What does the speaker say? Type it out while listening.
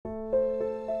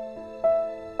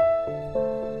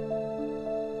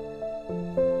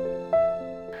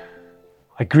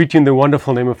I greet you in the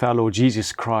wonderful name of our Lord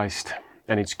Jesus Christ,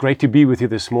 and it's great to be with you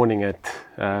this morning at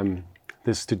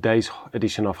this today's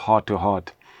edition of Heart to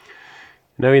Heart.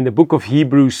 Now, in the book of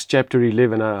Hebrews chapter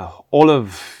 11, all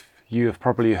of you have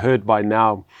probably heard by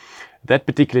now that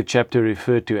particular chapter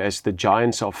referred to as the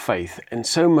giants of faith, and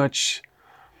so much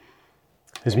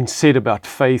has been said about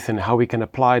faith and how we can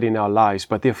apply it in our lives.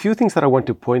 But there are a few things that I want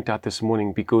to point out this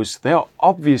morning, because they are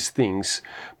obvious things,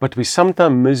 but we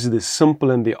sometimes miss the simple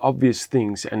and the obvious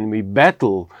things, and we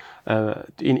battle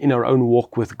in our own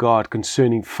walk with God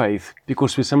concerning faith,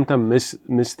 because we sometimes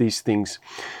miss these things.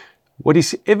 What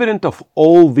is evident of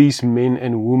all these men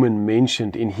and women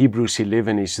mentioned in Hebrews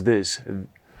 11 is this: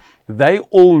 they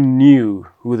all knew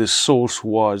who the source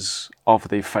was of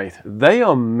their faith. They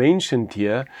are mentioned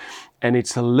here, and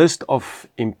it's a list of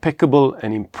impeccable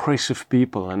and impressive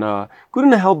people. And I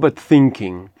couldn't help but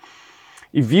thinking,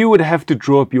 if you would have to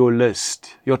draw up your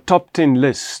list, your top 10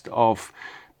 list of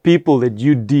people that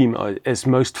you deem as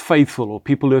most faithful, or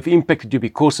people who have impacted you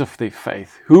because of their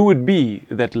faith, who would be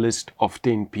that list of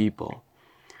 10 people?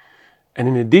 And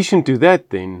in addition to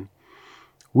that then,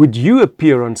 would you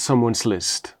appear on someone's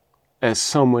list as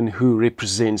someone who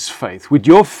represents faith? Would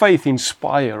your faith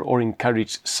inspire or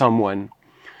encourage someone?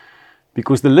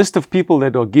 Because the list of people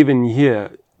that are given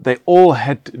here, they all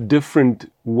had different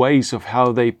ways of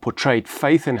how they portrayed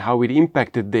faith and how it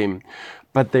impacted them,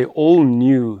 but they all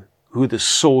knew who the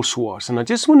source was. And I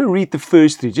just want to read the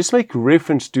first three, just make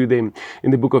reference to them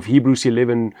in the book of Hebrews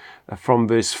 11 from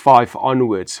verse 5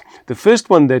 onwards. The first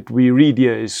one that we read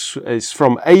here is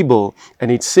from Abel,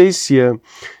 and it says here,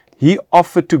 he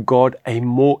offered to God a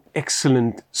more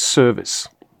excellent service,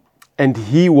 and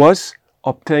his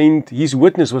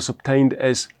witness was obtained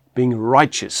as being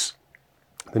righteous.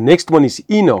 The next one is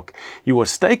Enoch. He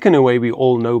was taken away, we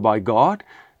all know, by God,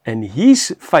 and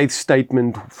his faith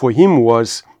statement for him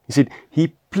was, he said,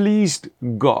 he pleased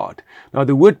God. Now,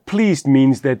 the word pleased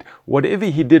means that whatever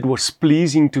he did was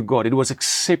pleasing to God. It was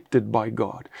accepted by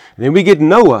God. And then we get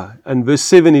Noah, and verse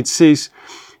 7 it says,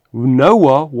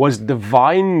 Noah was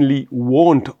divinely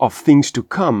warned of things to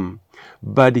come,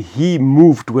 but he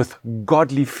moved with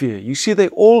godly fear. You see, they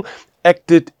all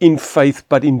acted in faith,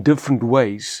 but in different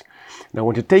ways. Now, I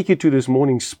want to take you to this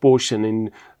morning's portion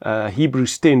in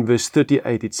Hebrews 10, verse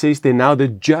 38. It says there, now the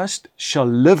just shall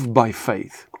live by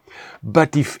faith.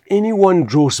 But if anyone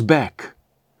draws back,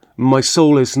 my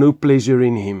soul has no pleasure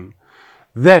in him.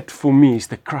 That, for me, is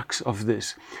the crux of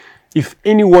this. If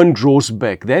anyone draws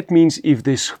back, that means if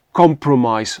there's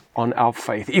compromise on our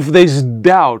faith. If there's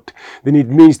doubt, then it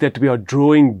means that we are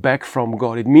drawing back from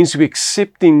God. It means we're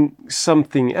accepting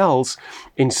something else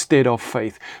instead of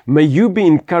faith. May you be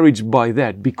encouraged by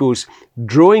that, because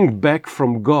drawing back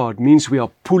from God means we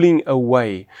are pulling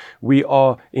away. We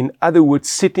are, in other words,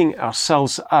 setting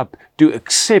ourselves up to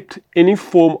accept any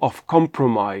form of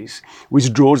compromise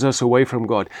which draws us away from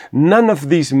God. None of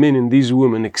these men and these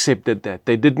women accepted that.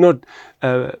 They did not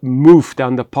move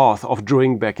down the path of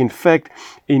drawing back. In fact,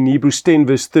 in Hebrews 10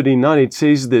 verse 39, it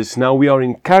says this, now we are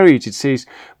encouraged, it says,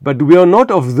 but we are not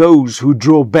of those who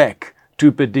draw back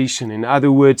to perdition. In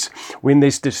other words, when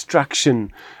there's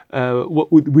destruction,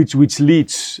 which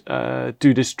leads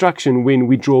to destruction when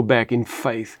we draw back in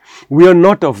faith. We are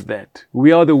not of that.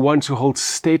 We are the ones who hold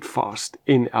steadfast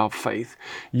in our faith.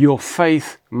 Your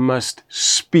faith must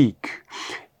speak,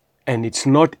 and it's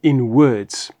not in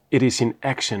words, it is in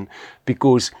action,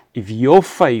 because if your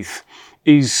faith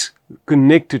is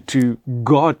connected to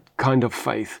God kind of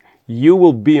faith, you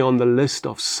will be on the list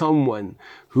of someone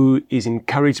who is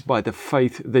encouraged by the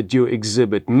faith that you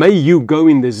exhibit. May you go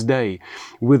in this day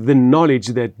with the knowledge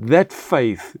that that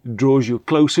faith draws you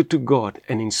closer to God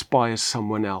and inspires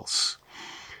someone else.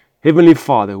 Heavenly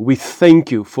Father, we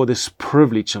thank you for this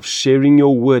privilege of sharing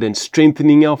your word and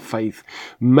strengthening our faith.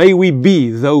 May we be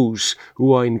those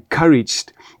who are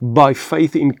encouraged by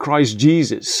faith in Christ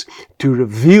Jesus to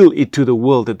reveal it to the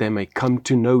world that they may come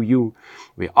to know you.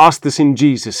 We ask this in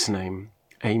Jesus' name.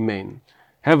 Amen.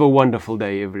 Have a wonderful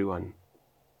day, everyone.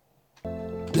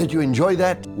 Did you enjoy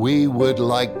that? We would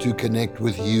like to connect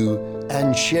with you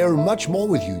and share much more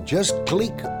with you. Just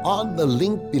click on the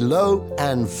link below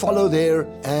and follow there,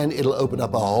 and it'll open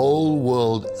up a whole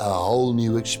world, a whole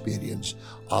new experience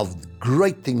of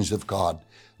great things of God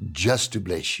just to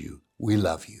bless you. We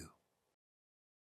love you.